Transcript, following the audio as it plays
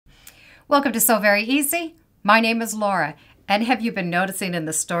Welcome to Sew Very Easy. My name is Laura, and have you been noticing in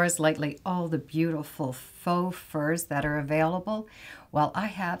the stores lately all the beautiful faux furs that are available? Well, I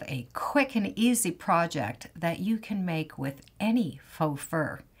have a quick and easy project that you can make with any faux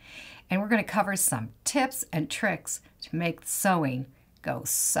fur. And we're going to cover some tips and tricks to make sewing go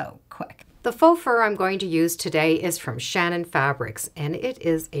so quick. The faux fur I'm going to use today is from Shannon Fabrics, and it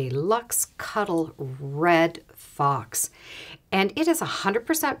is a Luxe Cuddle Red Fox. And it is 100%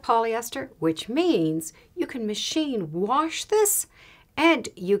 polyester, which means you can machine wash this and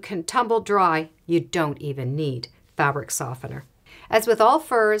you can tumble dry. You don't even need fabric softener. As with all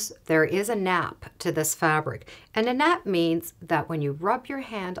furs, there is a nap to this fabric. And a nap means that when you rub your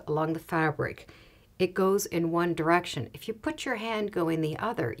hand along the fabric, it goes in one direction. If you put your hand going the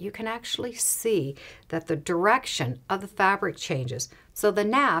other, you can actually see that the direction of the fabric changes. So the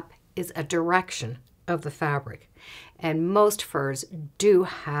nap is a direction of the fabric. And most furs do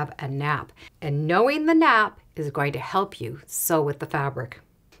have a nap. And knowing the nap is going to help you sew with the fabric.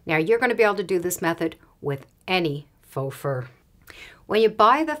 Now you're going to be able to do this method with any faux fur. When you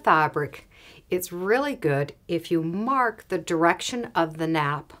buy the fabric, it's really good if you mark the direction of the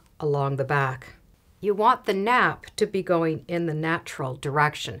nap along the back. You want the nap to be going in the natural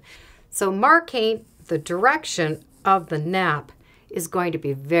direction. So marking the direction of the nap is going to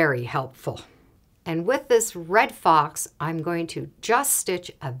be very helpful. And with this Red Fox, I'm going to just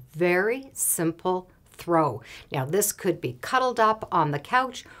stitch a very simple throw. Now this could be cuddled up on the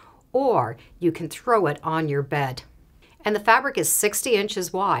couch, or you can throw it on your bed. And the fabric is 60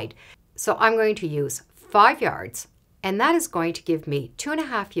 inches wide. So I'm going to use 5 yards, and that is going to give me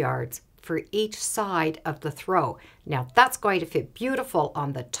 2.5 yards for each side of the throw. Now that's going to fit beautiful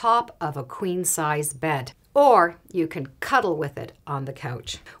on the top of a queen size bed. Or you can cuddle with it on the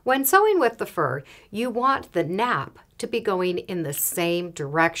couch. When sewing with the fur, you want the nap to be going in the same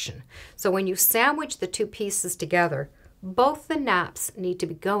direction. So when you sandwich the two pieces together, both the naps need to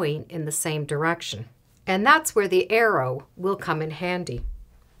be going in the same direction. And that's where the arrow will come in handy.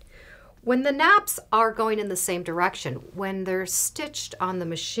 When the naps are going in the same direction, when they're stitched on the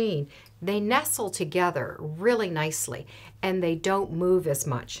machine, they nestle together really nicely and they don't move as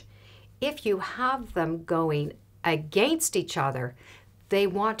much. If you have them going against each other, they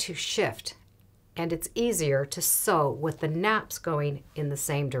want to shift, and it's easier to sew with the naps going in the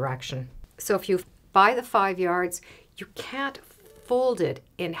same direction. So if you buy the 5 yards, you can't fold it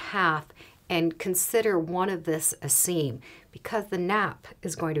in half and consider one of this a seam because the nap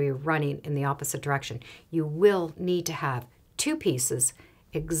is going to be running in the opposite direction. You will need to have two pieces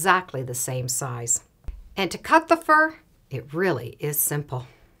exactly the same size. And to cut the fur, it really is simple.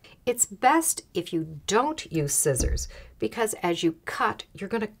 It's best if you don't use scissors because as you cut, you're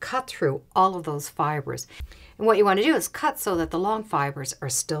going to cut through all of those fibers. And what you want to do is cut so that the long fibers are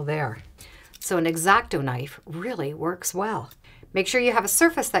still there. So an X-Acto knife really works well. Make sure you have a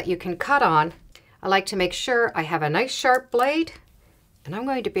surface that you can cut on. I like to make sure I have a nice sharp blade, and I'm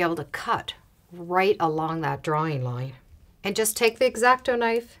going to be able to cut right along that drawing line. And just take the X-Acto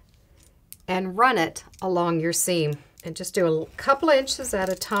knife and run it along your seam. And just do a couple of inches at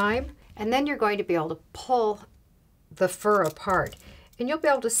a time, and then you're going to be able to pull the fur apart. And you'll be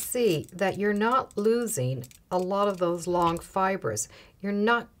able to see that you're not losing a lot of those long fibers. You're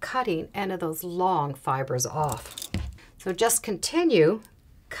not cutting any of those long fibers off. So just continue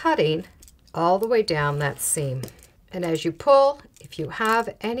cutting all the way down that seam. And as you pull, if you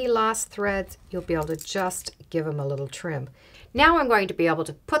have any last threads, you'll be able to just give them a little trim. Now I'm going to be able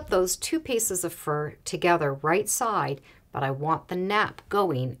to put those two pieces of fur together right side, but I want the nap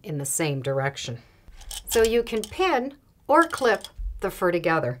going in the same direction. So you can pin or clip the fur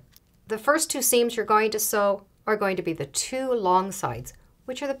together. The first two seams you're going to sew are going to be the two long sides,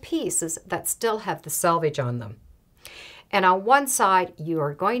 which are the pieces that still have the selvage on them. And on one side, you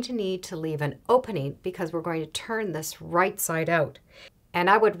are going to need to leave an opening because we're going to turn this right side out. And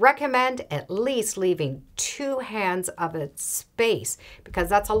I would recommend at least leaving 2 hands of its space because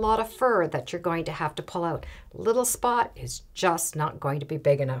that's a lot of fur that you're going to have to pull out. Little spot is just not going to be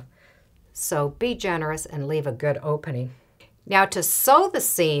big enough. So be generous and leave a good opening. Now to sew the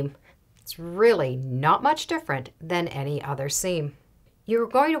seam, it's really not much different than any other seam. You're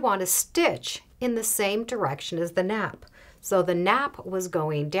going to want to stitch in the same direction as the nap. So the nap was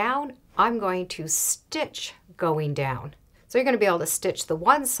going down, I'm going to stitch going down. So you're going to be able to stitch the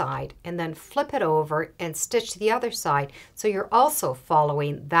one side and then flip it over and stitch the other side. So you're also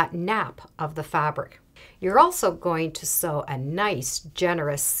following that nap of the fabric. You're also going to sew a nice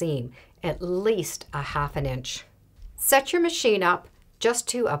generous seam, at least a 1/2 inch. Set your machine up just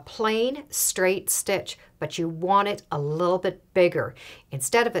to a plain straight stitch, but you want it a little bit bigger.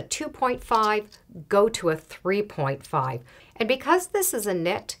 Instead of a 2.5, go to a 3.5. And because this is a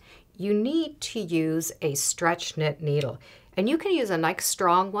knit, you need to use a stretch knit needle. And you can use a nice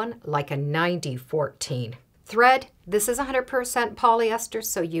strong one like a 90-14. Thread, this is 100% polyester,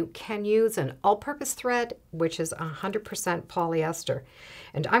 so you can use an all-purpose thread, which is 100% polyester.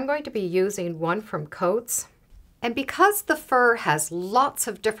 And I'm going to be using one from Coats. And because the fur has lots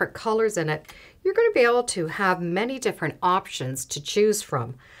of different colors in it, you're going to be able to have many different options to choose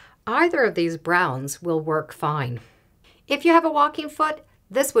from. Either of these browns will work fine. If you have a walking foot,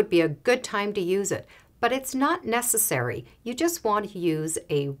 this would be a good time to use it, but it's not necessary. You just want to use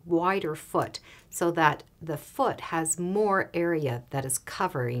a wider foot so that the foot has more area that is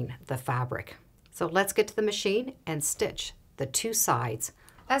covering the fabric. So let's get to the machine and stitch the two sides.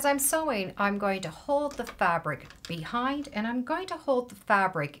 As I'm sewing, I'm going to hold the fabric behind and I'm going to hold the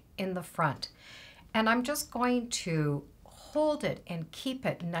fabric in the front. And I'm just going to hold it and keep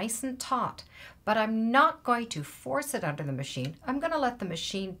it nice and taut, but I'm not going to force it under the machine. I'm going to let the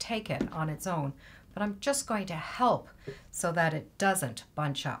machine take it on its own, but I'm just going to help so that it doesn't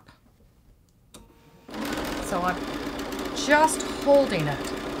bunch up. So I'm just holding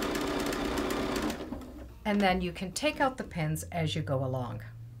it. And then you can take out the pins as you go along.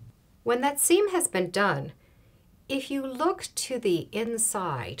 When that seam has been done, if you look to the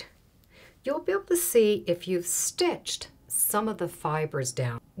inside, you'll be able to see if you've stitched some of the fibers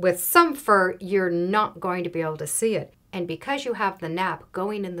down. With some fur, you're not going to be able to see it. And because you have the nap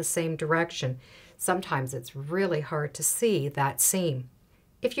going in the same direction, sometimes it's really hard to see that seam.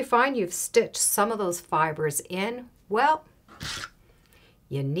 If you find you've stitched some of those fibers in, well,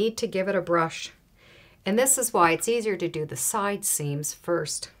 you need to give it a brush. And this is why it's easier to do the side seams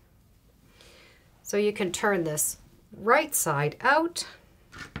first. So you can turn this right side out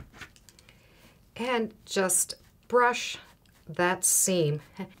and just brush that seam.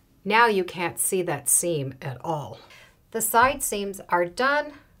 Now you can't see that seam at all. The side seams are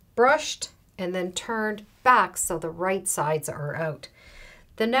done, brushed, and then turned back so the right sides are out.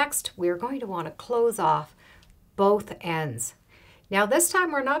 The next, we're going to want to close off both ends. Now this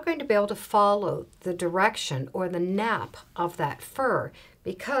time we're not going to be able to follow the direction or the nap of that fur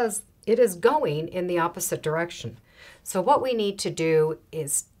because it is going in the opposite direction. So what we need to do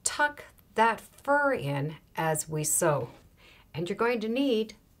is tuck that fur in as we sew. And you're going to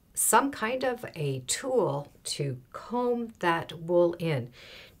need some kind of a tool to comb that wool in.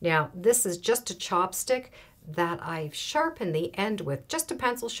 Now this is just a chopstick that I've sharpened the end with just a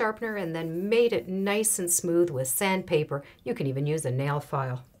pencil sharpener and then made it nice and smooth with sandpaper. You can even use a nail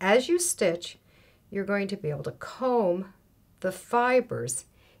file. As you stitch, you're going to be able to comb the fibers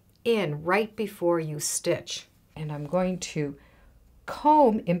in right before you stitch. And I'm going to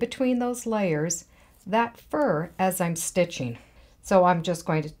comb in between those layers that fur as I'm stitching. So I'm just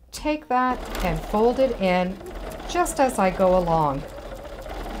going to take that and fold it in just as I go along.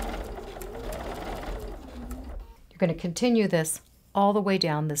 You're going to continue this all the way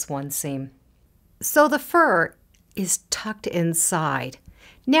down this one seam. So the fur is tucked inside.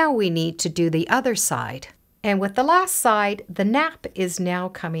 Now we need to do the other side. And with the last side, the nap is now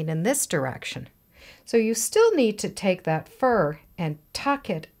coming in this direction. So you still need to take that fur and tuck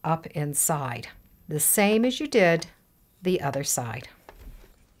it up inside, the same as you did the other side.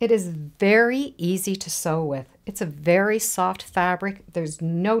 It is very easy to sew with. It's a very soft fabric. There's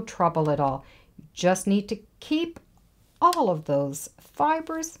no trouble at all. You just need to keep all of those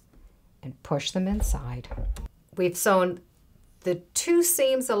fibers and push them inside. We've sewn the two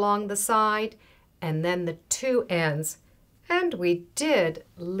seams along the side and then the two ends, and we did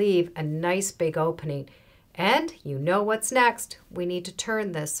leave a nice big opening. And you know what's next. We need to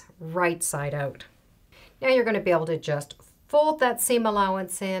turn this right side out. Now you're going to be able to just fold that seam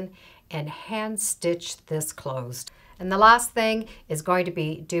allowance in and hand stitch this closed. And the last thing is going to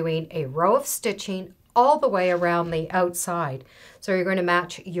be doing a row of stitching all the way around the outside. So you're going to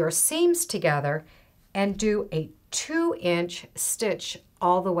match your seams together and do a 2-inch stitch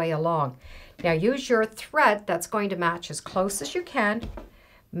all the way along. Now use your thread that's going to match as close as you can,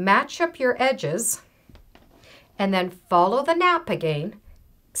 match up your edges, and then follow the nap again,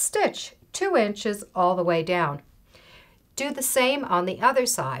 stitch 2 inches all the way down. Do the same on the other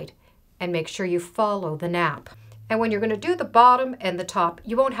side and make sure you follow the nap. And when you're going to do the bottom and the top,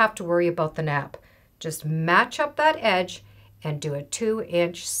 you won't have to worry about the nap. Just match up that edge and do a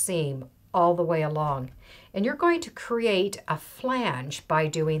 2-inch seam all the way along. And you're going to create a flange by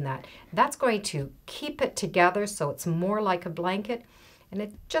doing that. That's going to keep it together so it's more like a blanket, and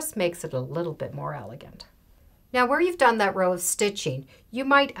it just makes it a little bit more elegant. Now where you've done that row of stitching, you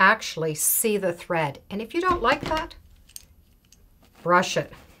might actually see the thread. And if you don't like that, brush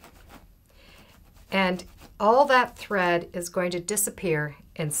it. And all that thread is going to disappear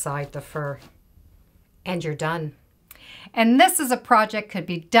inside the fur. And you're done. And this is a project could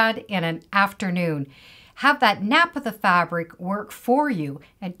be done in an afternoon. Have that nap of the fabric work for you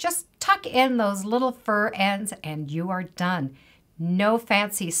and just tuck in those little fur ends and you are done. No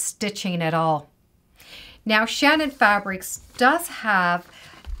fancy stitching at all. Now Shannon Fabrics does have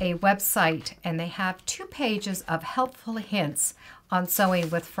a website and they have 2 pages of helpful hints on sewing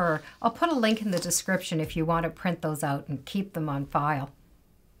with fur. I'll put a link in the description if you want to print those out and keep them on file.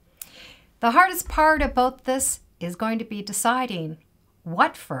 The hardest part about this is going to be deciding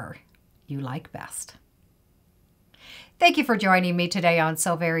what fur you like best. Thank you for joining me today on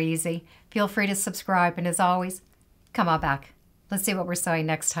Sew Very Easy. Feel free to subscribe, and as always, come on back. Let's see what we're sewing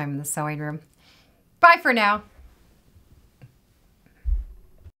next time in the sewing room. Bye for now.